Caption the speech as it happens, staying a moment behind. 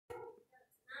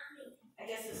I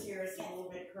guess this here is a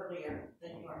little bit curlier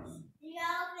than yours. You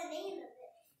know the name of it.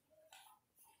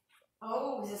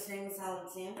 Oh, his name is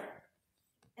Alexander.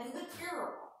 And the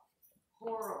terrible,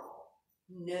 horrible,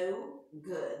 no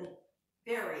good,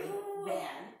 very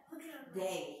bad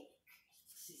day.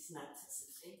 She's nuts,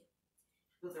 isn't she?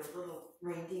 With her little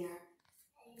reindeer.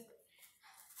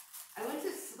 I went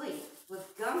to sleep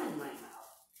with gum in my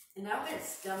mouth, and now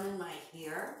there's gum in my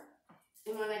hair.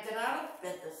 And when I got out of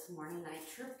bed this morning, I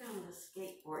tripped on the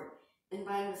skateboard, and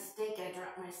by mistake, I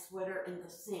dropped my sweater in the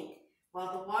sink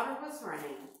while the water was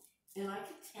running, and I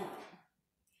could tell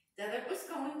that it was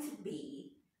going to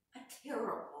be a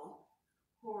terrible,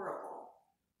 horrible,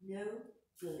 no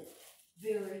good,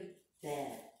 very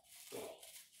bad day.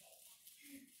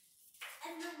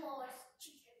 And the Lord's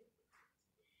chicken.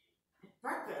 At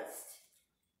breakfast,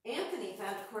 Anthony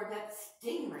found a Corvette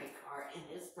Stingray car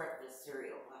in his breakfast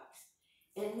cereal box,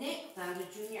 and Nick found a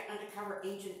junior undercover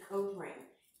agent code ring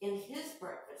in his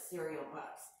breakfast cereal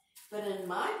box. But in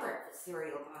my breakfast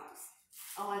cereal box,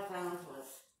 all I found was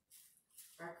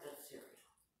breakfast cereal.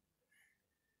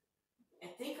 I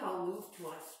think I'll move to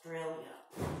Australia.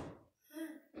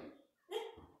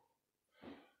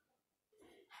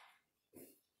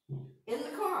 In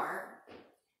the car,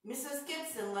 Mrs.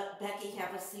 Gibson let Becky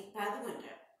have a seat by the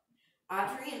window.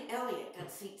 Audrey and Elliot got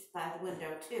seats by the window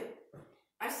too.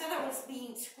 I said I was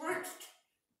being scrunched.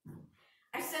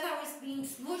 I said I was being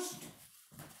smushed.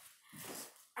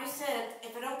 I said,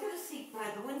 if I don't get a seat by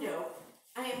the window,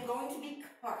 I am going to be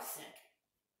car sick.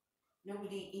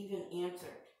 Nobody even answered.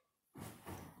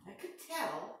 I could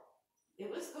tell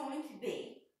it was going to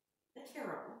be a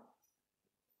terrible,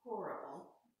 horrible,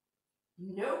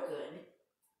 no good,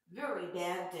 very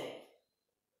bad day.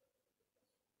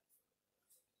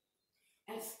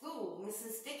 At school,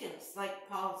 Mrs. Dickens liked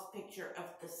Paul's picture of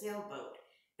the sailboat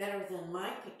better than my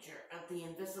picture of the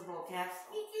invisible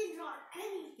castle. He didn't draw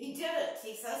anything. He didn't.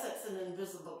 He says it's an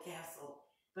invisible castle.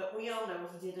 But we all know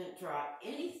he didn't draw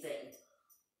anything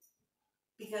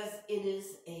because it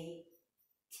is a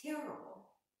terrible,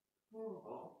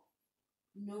 horrible,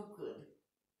 no good,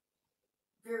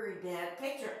 very bad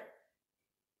picture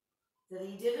that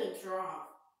he didn't draw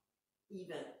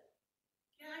even.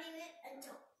 Not even a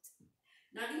dot.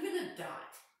 Not even a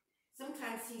dot.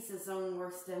 Sometimes he's his own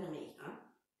worst enemy, huh?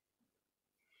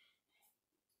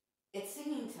 It's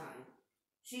singing time.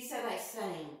 She said I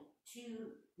sang too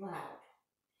loud.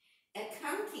 At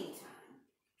counting time,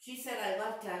 she said I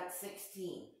left out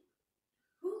 16.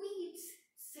 Who needs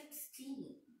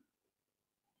 16?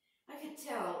 I could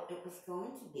tell it was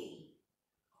going to be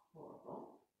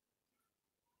horrible,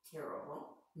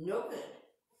 terrible, no good,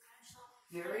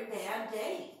 very bad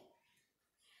day.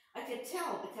 I could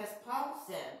tell because Paul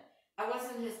said I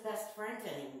wasn't his best friend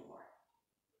anymore.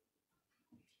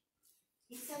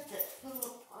 He said that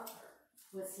Philip Parker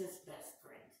was his best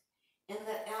friend and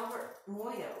that Albert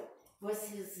Moyo was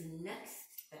his next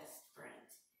best friend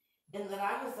and that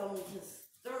I was only his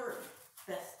third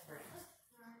best friend.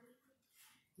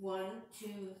 1, 2,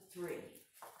 3.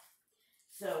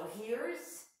 So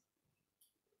here's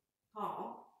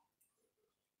Paul.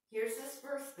 Here's his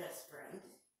first best friend.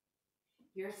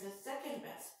 Here's his second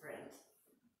best friend.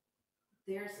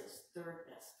 There's his third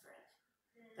best friend.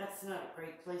 That's not a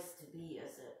great place to be,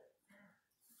 is it?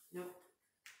 Nope.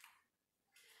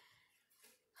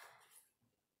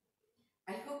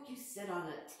 I hope you sit on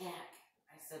a tack,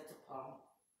 I said to Paul.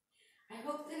 I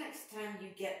hope the next time you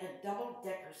get a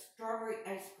double-decker strawberry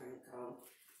ice cream cone,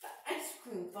 the ice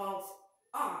cream falls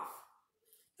off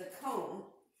the cone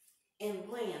and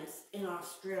lands in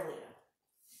Australia.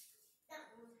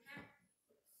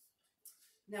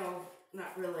 No,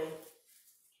 not really,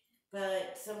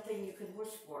 but something you could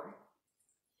wish for.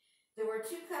 There were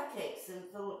 2 cupcakes in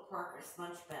Philip Parker's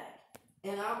lunch bag,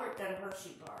 and Albert got a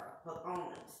Hershey bar with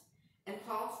almonds, and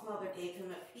Paul's mother gave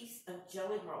him a piece of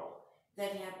jelly roll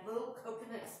that had little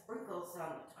coconut sprinkles on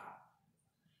the top.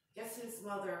 Guess whose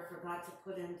mother forgot to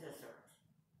put in dessert?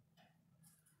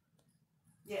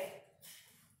 Yeah,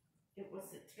 it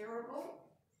was a terrible,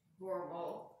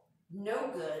 horrible,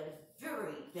 no good,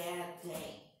 very bad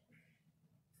day.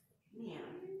 Man.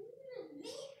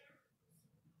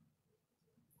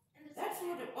 That's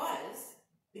what it was.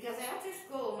 Because after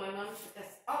school, my mom took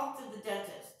us all to the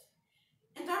dentist.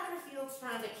 And Dr. Fields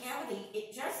found a cavity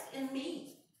just in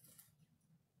me.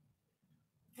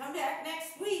 Come back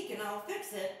next week and I'll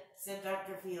fix it, said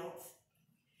Dr. Fields.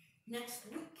 Next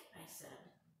week, I said,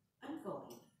 I'm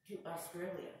going to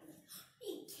Australia.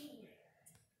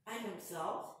 By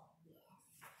himself?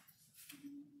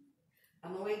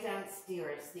 On the way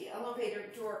downstairs, the elevator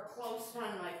door closed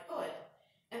on my foot,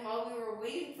 And while we were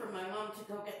waiting for my mom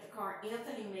to go get the car,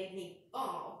 Anthony made me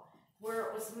fall where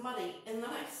it was muddy, and then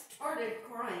I started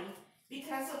crying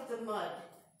because of the mud.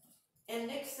 And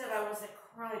Nick said I was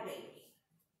a crybaby.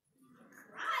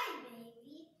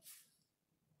 Crybaby?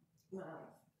 Well,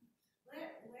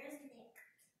 Where's Nick?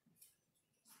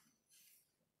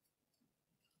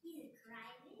 He's a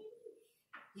crybaby?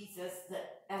 he says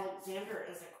that Alexander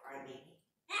is a crybaby.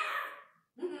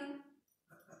 Ah! Mm-hmm.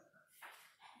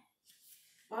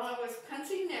 While I was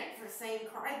punching Nick for saying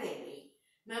crybaby,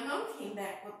 my mom came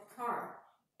back with the car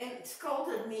and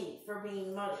scolded me for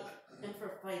being muddy and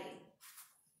for fighting.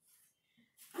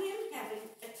 I am having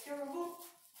a terrible,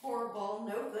 horrible,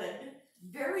 no good,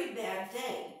 very bad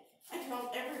day.